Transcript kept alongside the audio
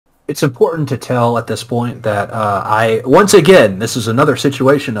it's important to tell at this point that once again, this is another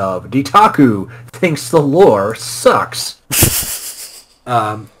situation of Ditaku thinks the lore sucks.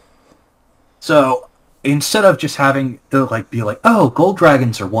 So instead of just having to be like, oh, gold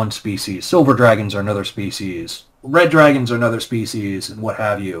dragons are one species, silver dragons are another species, red dragons are another species, and what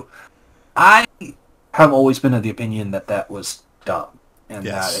have you, I have always been of the opinion that that was dumb, and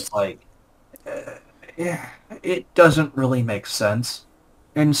that it's like, it doesn't really make sense.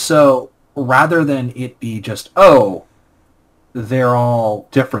 And so, rather than it be just, oh, they're all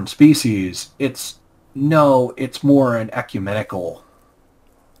different species, it's more an ecumenical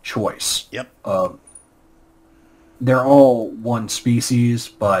choice. Yep. They're all one species,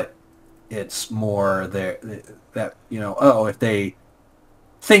 but it's more that, if they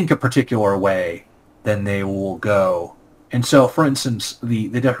think a particular way, then they will go. And so, for instance, the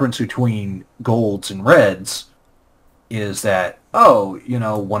difference between golds and reds is that,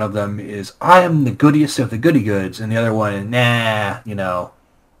 one of them is, I am the goodiest of the goody goods, and the other one, nah,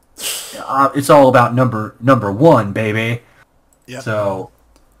 it's all about number one, baby. Yep. So,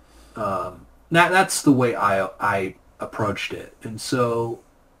 that's the way I approached it. And so,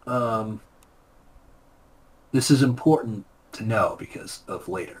 this is important to know because of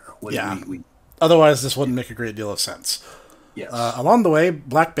later. Otherwise, this wouldn't make a great deal of sense. Yes. Along the way,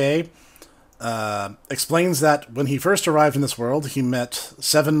 Blakbe explains that when he first arrived in this world, he met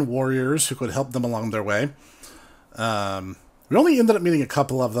 7 warriors who could help them along their way. We only ended up meeting a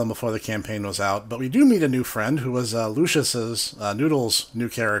couple of them before the campaign was out, but we do meet a new friend who was Lucius's, Noodle's new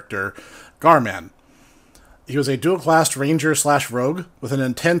character, Gar-Math. He was a dual-classed ranger/rogue with an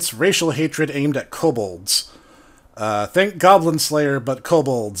intense racial hatred aimed at kobolds. Think Goblin Slayer, but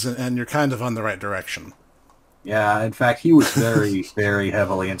kobolds, and you're kind of on the right direction. Yeah, in fact, he was very, very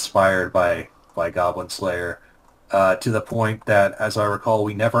heavily inspired by Goblin Slayer, to the point that, as I recall,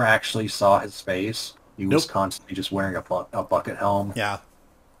 we never actually saw his face. He was constantly just wearing a bucket helm. Yeah.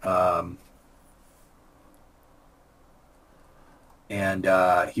 And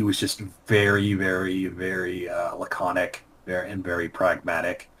he was just very, very, very laconic and very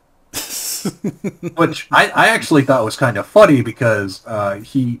pragmatic. Which I actually thought was kind of funny because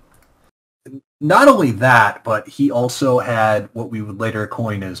he... Not only that, but he also had what we would later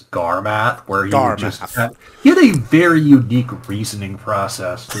coin as Gar-Math, where he had a very unique reasoning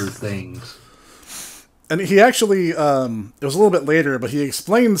process through things. And he actually, it was a little bit later, but he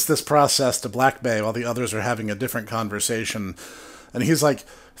explains this process to Blakbe while the others are having a different conversation. And he's like,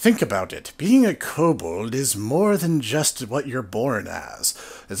 think about it. Being a kobold is more than just what you're born as.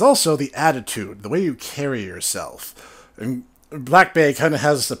 It's also the attitude, the way you carry yourself. And Blakbe kind of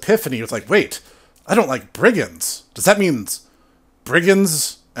has this epiphany with like, wait, I don't like brigands. Does that mean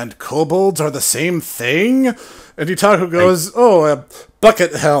brigands and kobolds are the same thing? And Itaku goes, a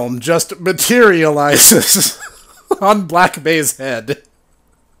bucket helm just materializes on Blakbe's head.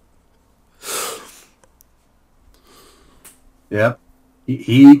 Yep.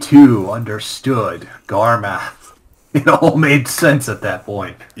 He too understood Gar-Math. It all made sense at that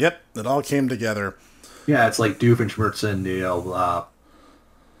point. Yep, it all came together. Yeah, it's like Doofenshmirtz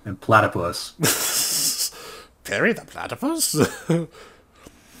and Platypus. Perry the Platypus?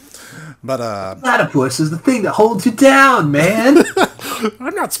 But, Platypus is the thing that holds you down, man!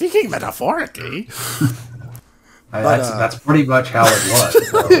 I'm not speaking metaphorically. That's pretty much how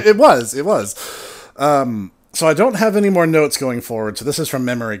it was. It was. So I don't have any more notes going forward, so this is from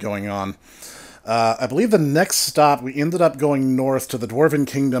memory going on. I believe the next stop, we ended up going north to the Dwarven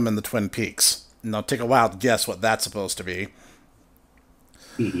Kingdom and the Twin Peaks. Now, take a wild guess what that's supposed to be.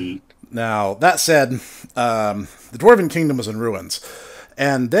 Now, that said, the Dwarven Kingdom was in ruins.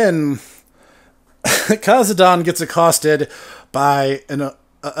 And then, Khazad-dûm gets accosted by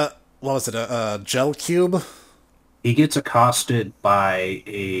a gel cube? He gets accosted by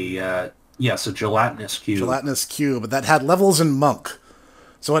a gelatinous cube. Gelatinous cube that had levels in Monk.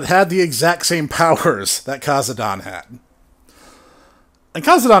 So it had the exact same powers that Khazad-dûm had. And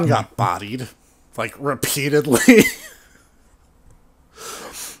Khazad-dûm got bodied. Like, repeatedly.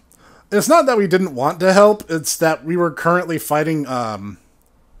 It's not that we didn't want to help, it's that we were currently fighting,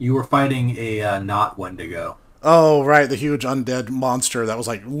 You were fighting a not Wendigo. Oh, right, the huge undead monster that was,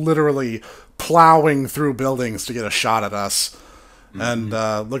 like, literally plowing through buildings to get a shot at us. Mm-hmm. And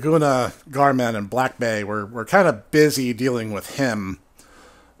Laguna, Gar-Math, and Blakbe were kind of busy dealing with him,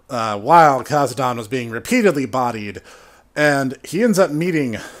 while Khazad-dûm was being repeatedly bodied. And he ends up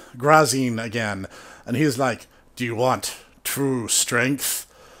meeting Grazine again, and he's like, do you want true strength?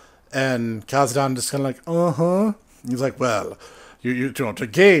 And Khazad-dûm just kind of like, uh-huh. He's like, well, you to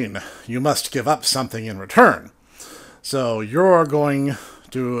gain, you must give up something in return. So you're going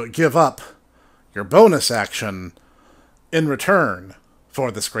to give up your bonus action in return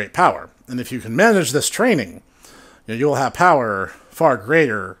for this great power. And if you can manage this training, you'll have power far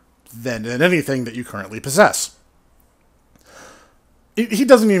greater than anything that you currently possess. He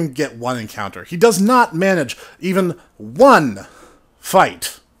doesn't even get one encounter. He does not manage even one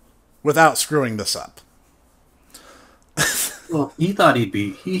fight without screwing this up. Well, he thought he'd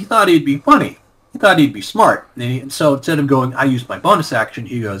be funny. He thought he'd be smart. And so instead of going, I use my bonus action,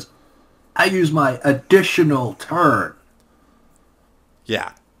 he goes, I use my additional turn.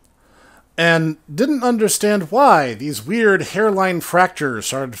 Yeah. And didn't understand why these weird hairline fractures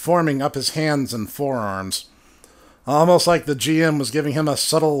started forming up his hands and forearms. Almost like the GM was giving him a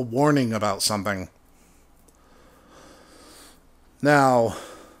subtle warning about something. Now,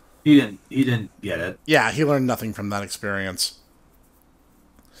 he didn't get it. Yeah, he learned nothing from that experience.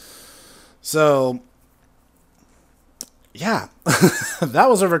 So, yeah, that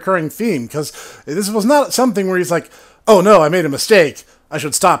was a recurring theme, because this was not something where he's like, oh no, I made a mistake, I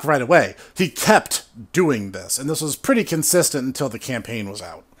should stop right away. He kept doing this, and this was pretty consistent until the campaign was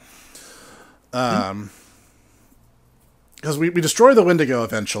out. Because we destroy the Wendigo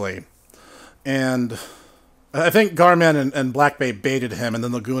eventually, and I think Gar-Man and Blakbe baited him, and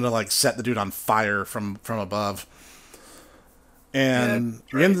then Laguna like set the dude on fire from above. And yeah,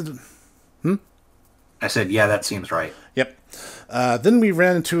 right. we ended. I said, yeah, that seems right. Yep. Then we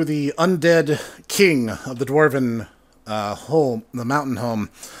ran into the undead king of the dwarven home, the mountain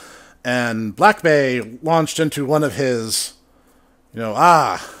home, and Blakbe launched into one of his, you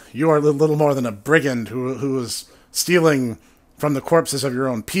are a little more than a brigand who is stealing from the corpses of your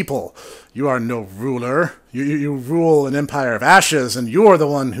own people. You are no ruler. You rule an empire of ashes, and you are the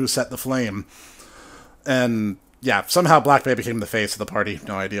one who set the flame. And yeah, somehow Blakbe became the face of the party.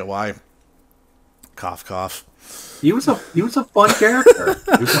 No idea why. Cough, cough. He was a fun character.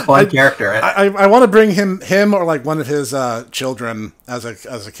 He was a fun character. I want to bring him or like one of his children as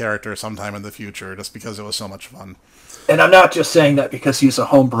a character sometime in the future, just because it was so much fun. And I'm not just saying that because he's a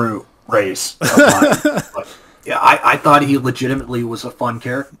homebrew race of mine, but yeah, I thought he legitimately was a fun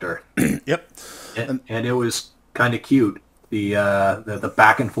character. Yep. And it was kind of cute, the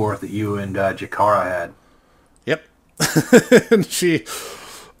back and forth that you and Jakara had. Yep. And she,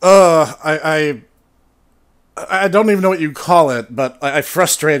 I don't even know what you call it, but I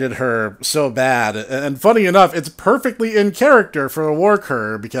frustrated her so bad. And funny enough, it's perfectly in character for a war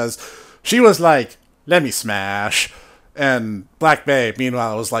cur, because she was like, let me smash. And Blakbe,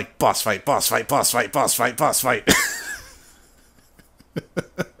 meanwhile, was like, boss fight, boss fight, boss fight, boss fight, boss fight.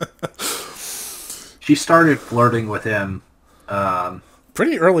 She started flirting with him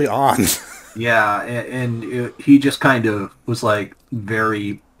pretty early on. Yeah, and he just kind of was like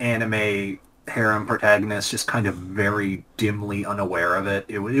very anime harem protagonist, just kind of very dimly unaware of it.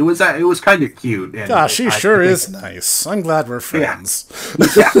 It was kind of cute. And gosh, she sure is nice. I'm glad we're friends.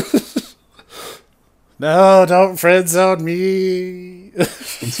 Yeah. No, don't friend zone me. And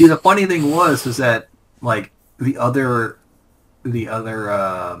see, the funny thing was that like the other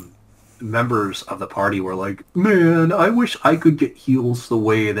members of the party were like, man, I wish I could get heals the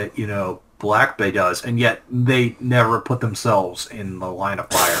way that Blakbe does, and yet they never put themselves in the line of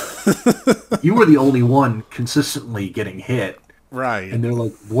fire. You were the only one consistently getting hit. Right. And they're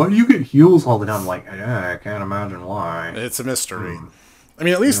like, why do you get heals all the time? I'm like, I can't imagine why. It's a mystery. I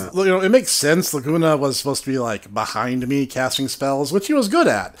mean, at least, it makes sense. Laguna was supposed to be, like, behind me casting spells, which he was good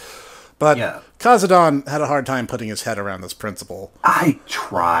at. But Khazad-dûm had a hard time putting his head around this principle. I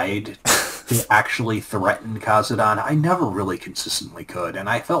tried to actually threaten Khazad-dûm. I never really consistently could, and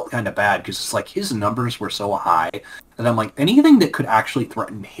I felt kind of bad, because it's like his numbers were so high that I'm like, anything that could actually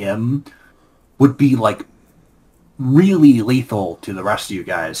threaten him would be, like, really lethal to the rest of you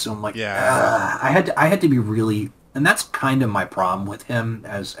guys. So I'm like, I had to be really... And that's kind of my problem with him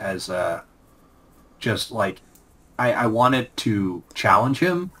as just like, I wanted to challenge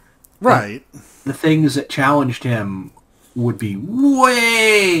him. Right. The things that challenged him would be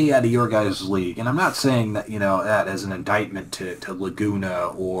way out of your guys' league. And I'm not saying that, that as an indictment to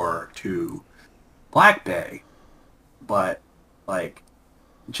Laguna or to Blakbe, but like,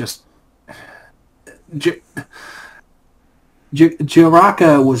 just...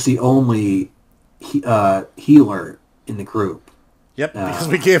 Jiraka was the only healer in the group. Yep, because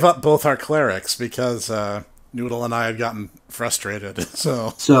we gave up both our clerics because Noodle and I had gotten frustrated.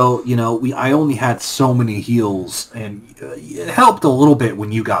 So I only had so many heals, and it helped a little bit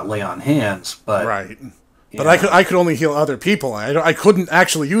when you got lay on hands, but right. But I could only heal other people. I couldn't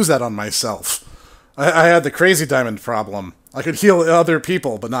actually use that on myself. I had the crazy diamond problem. I could heal other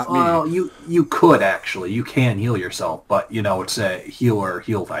people, but not me. Well, you could actually. You can heal yourself, but it's a heal or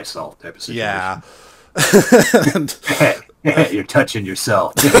heal thyself type of situation. Yeah. You're touching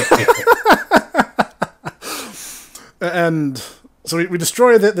yourself. And so we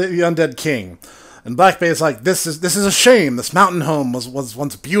destroy the undead king. And Blakbe is like, this is a shame. This mountain home was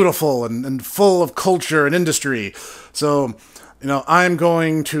once beautiful and full of culture and industry. So, I'm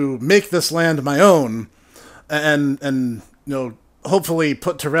going to make this land my own and hopefully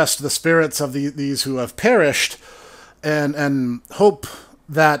put to rest the spirits of these who have perished and hope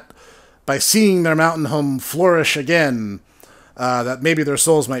that by seeing their mountain home flourish again, that maybe their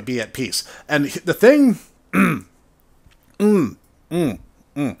souls might be at peace. And the thing...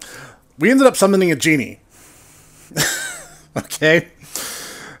 We ended up summoning a genie. Okay?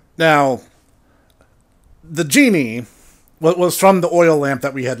 Now, the genie was from the oil lamp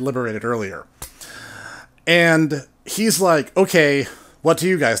that we had liberated earlier. And he's like, okay, what do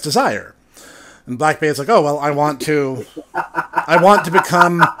you guys desire? And Blakbe is like, oh, well, I want to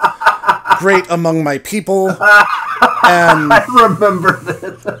become great among my people. And I remember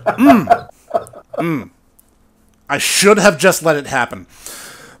this. I should have just let it happen.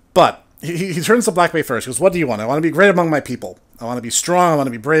 But he turns to Blakbe first. He goes, what do you want? I want to be great among my people. I want to be strong. I want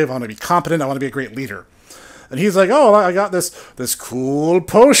to be brave. I want to be competent. I want to be a great leader. And he's like, oh, I got this cool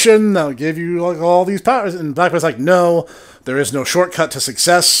potion that'll give you all these powers. And Blakbe's like, no, there is no shortcut to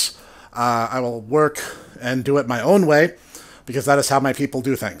success. I will work and do it my own way because that is how my people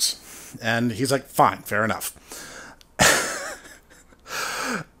do things. And he's like, fine, fair enough.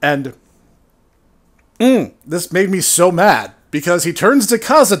 And this made me so mad because he turns to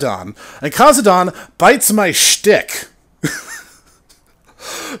Khazad-dûm, and Khazad-dûm bites my shtick.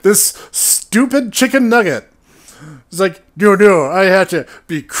 This stupid chicken nugget. It's like, no, I have to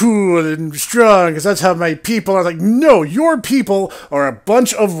be cool and strong because that's how my people are. I was like, no, your people are a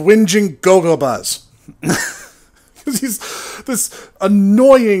bunch of whinging Gogobas. He's this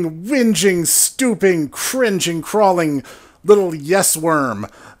annoying, whinging, stooping, cringing, crawling little yes worm.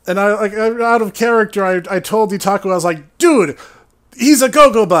 And out of character, I told Itaku, I was like, dude, he's a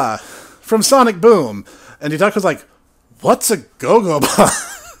Gogoba from Sonic Boom. And Itaku's like, what's a Gogoba?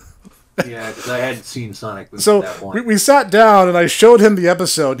 Yeah, because I hadn't seen Sonic Boom so at that point. we sat down and I showed him the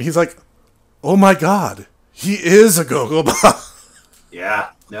episode. And he's like, oh my god, he is a Gogoba. Yeah,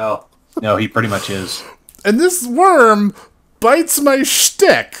 no, he pretty much is. And this worm bites my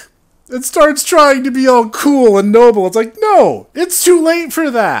shtick. It starts trying to be all cool and noble. It's like, no, it's too late for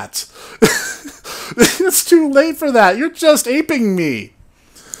that. It's too late for that. You're just aping me.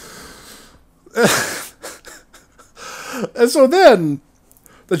 And so then,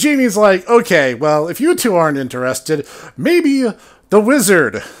 the genie's like, okay, well, if you two aren't interested, maybe the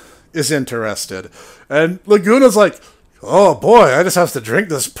wizard is interested. And Laguna's like, oh boy, I just have to drink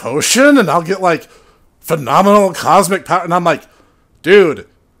this potion and I'll get, phenomenal cosmic power. And I'm like, dude,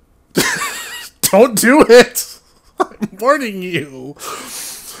 don't do it. I'm warning you.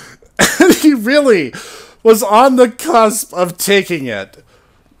 And he really was on the cusp of taking it.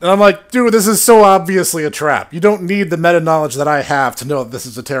 And I'm like, dude, this is so obviously a trap. You don't need the meta-knowledge that I have to know that this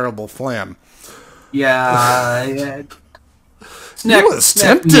is a terrible plan. Yeah. He was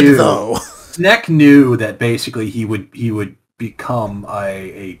tempted, though. Sneck knew that basically he would become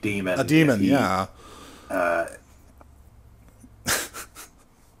a demon. A demon, yeah.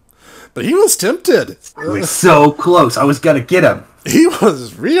 But he was tempted. He was so close. I was going to get him. He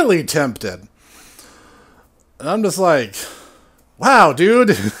was really tempted. And I'm just like, wow,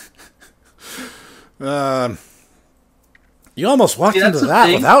 dude. You almost walked into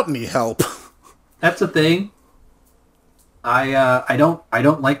that without any help. That's the thing. I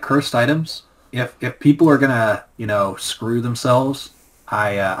don't like cursed items. If people are gonna screw themselves,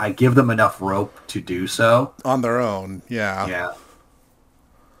 I give them enough rope to do so on their own. Yeah. Yeah.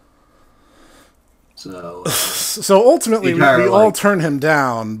 So ultimately, we all turn him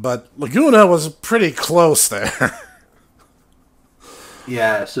down, but Laguna was pretty close there.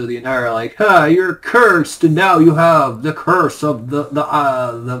 Yeah, so the entire you're cursed, and now you have the curse of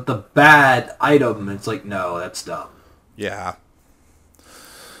the bad item. It's like, no, that's dumb. Yeah.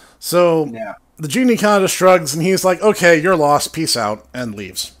 So the genie kind of shrugs, and he's like, okay, you're lost, peace out, and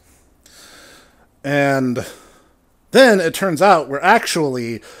leaves. And then it turns out we're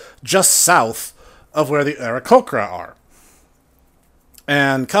actually just south of where the Aarakocra are.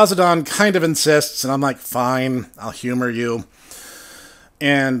 And Khazad-dûm kind of insists, and I'm like, fine, I'll humor you.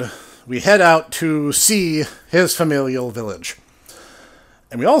 And we head out to see his familial village.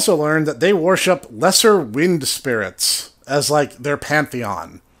 And we also learned that they worship lesser wind spirits as, their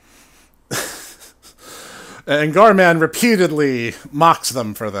pantheon. And Gar-Man repeatedly mocks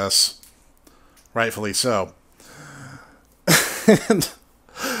them for this. Rightfully so. And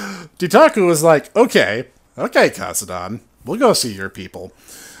Ditaku was like, okay, Kazadon, we'll go see your people.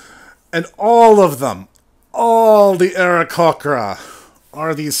 And all of them, all the Aarakocra,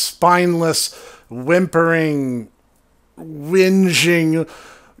 are these spineless, whimpering, whinging,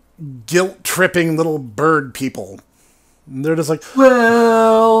 guilt-tripping little bird people. And they're just like,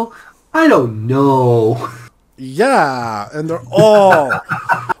 well, I don't know. Yeah, and they're all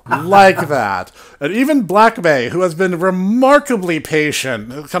like that. And even Blakbe, who has been remarkably patient,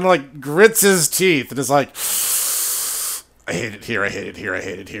 kind of like grits his teeth and is like, I hate it here, I hate it here, I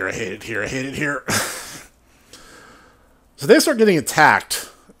hate it here, I hate it here, I hate it here. So they start getting attacked,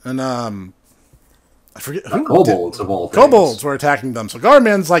 and I forget who. Kobolds of all things. Kobolds were attacking them. So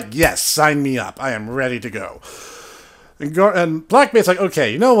Gar-Man's like, yes, sign me up. I am ready to go. And Blakbe's like,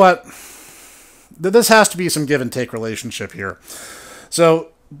 okay, you know what? This has to be some give and take relationship here. So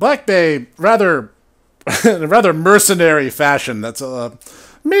Blakbe, in a rather mercenary fashion, that's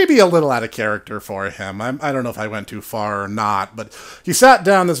maybe a little out of character for him. I don't know if I went too far or not, but he sat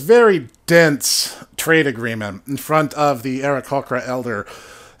down this very dense trade agreement in front of the Aarakocra Elder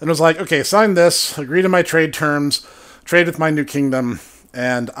and was like, okay, sign this, agree to my trade terms, trade with my new kingdom,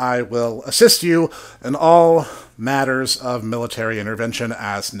 and I will assist you in all matters of military intervention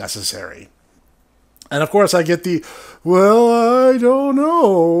as necessary. And of course I get the, well, I don't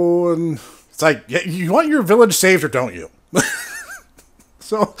know, and it's like, yeah, you want your village saved or don't you?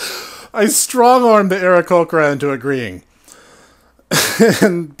 So I strong-armed the Aarakocra into agreeing.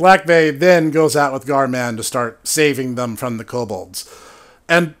 And Blakbe then goes out with Gar-Man to start saving them from the kobolds.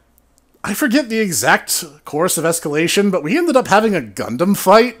 And I forget the exact course of escalation, but we ended up having a Gundam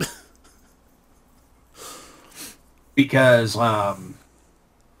fight. Because,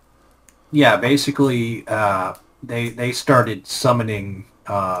 yeah, basically, they started summoning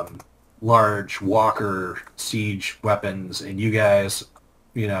large walker siege weapons, and you guys,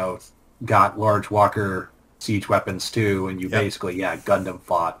 got large walker siege weapons too, and you basically, Gundam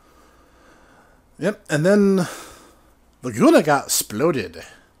fought. Yep, and then Laguna got exploded.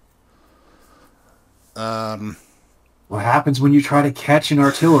 What happens when you try to catch an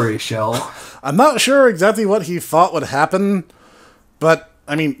artillery shell? I'm not sure exactly what he thought would happen, but,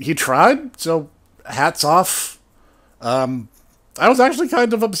 I mean, he tried, so hats off. I was actually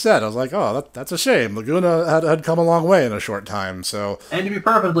kind of upset. I was like, oh, that's a shame. Laguna had come a long way in a short time, so... And to be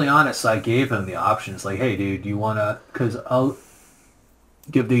perfectly honest, I gave him the options, like, hey, dude, do you want to... Because I'll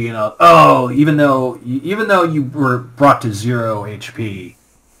give the, even though you were brought to 0 HP,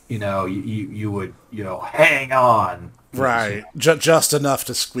 you would, hang on. Right. Just enough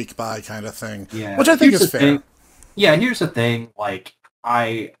to squeak by kind of thing. Yeah. Which I think is fair. Yeah, here's the thing. Like,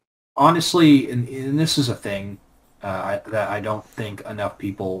 I honestly, and this is a thing that I don't think enough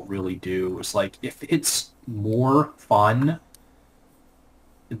people really do, is like, if it's more fun,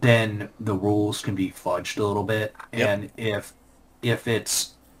 then the rules can be fudged a little bit. Yep. And if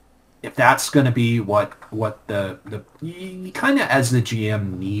that's going to be what you kind of, as the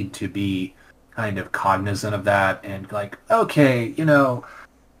GM, need to be kind of cognizant of that, and like, okay, in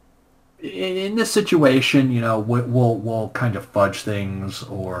this situation, we'll kind of fudge things,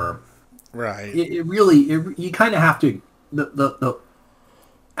 or right. You kind of have to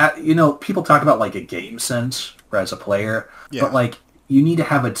people talk about like a game sense as a player, but like you need to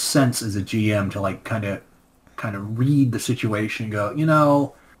have a sense as a GM to like kind of read the situation and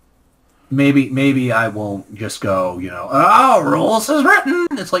go, maybe I won't just go, rules as written.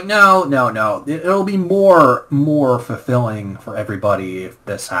 It's like, no. It'll be more fulfilling for everybody if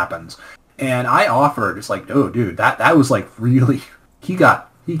this happens. And I offered, it's like, oh, dude, that was like really, he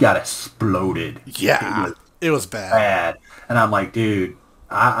got exploded. Yeah, it was bad. And I'm like, dude,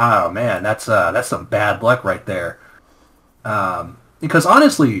 oh man, that's some bad luck right there. Because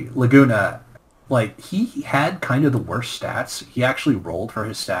honestly, Laguna, like, he had kind of the worst stats. He actually rolled for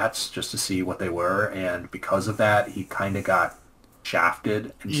his stats just to see what they were, and because of that, he kind of got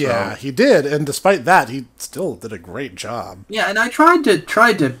shafted. And yeah, he did, and despite that, he still did a great job. Yeah, and I tried to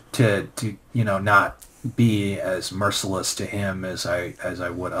not be as merciless to him as I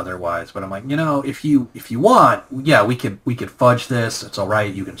would otherwise. But I'm like, if you want, yeah, we could fudge this. It's all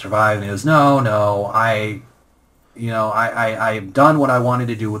right. You can survive. And he goes, no, I've done what I wanted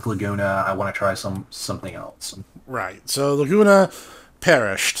to do with Laguna. I want to try something else. Right. So Laguna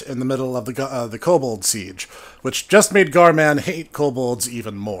perished in the middle of the kobold siege, which just made Gar-Man hate kobolds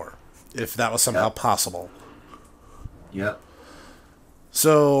even more, if that was somehow possible. Yep.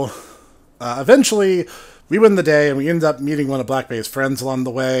 So eventually we win the day, and we end up meeting one of Blakbe's friends along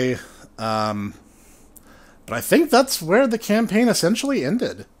the way. But But I think that's where the campaign essentially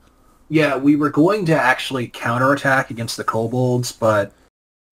ended. Yeah, we were going to actually counterattack against the kobolds, but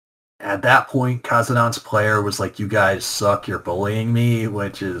at that point, Kazanon's player was like, "You guys suck. You're bullying me,"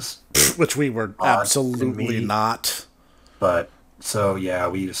 which we were absolutely not. But so yeah,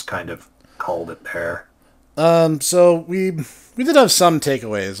 we just kind of called it there. So we did have some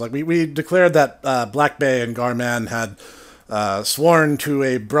takeaways. Like we declared that Blakbe and Gar-Math had sworn to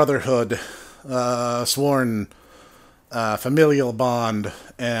a brotherhood, sworn familial bond,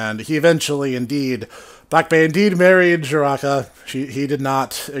 and he eventually, Blakbe indeed married Jiraka. He did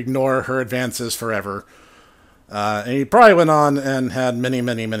not ignore her advances forever. And he probably went on and had many,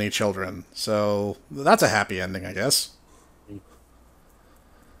 many, many children. So that's a happy ending, I guess.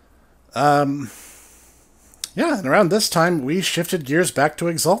 Yeah, and around this time, we shifted gears back to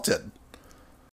Exalted.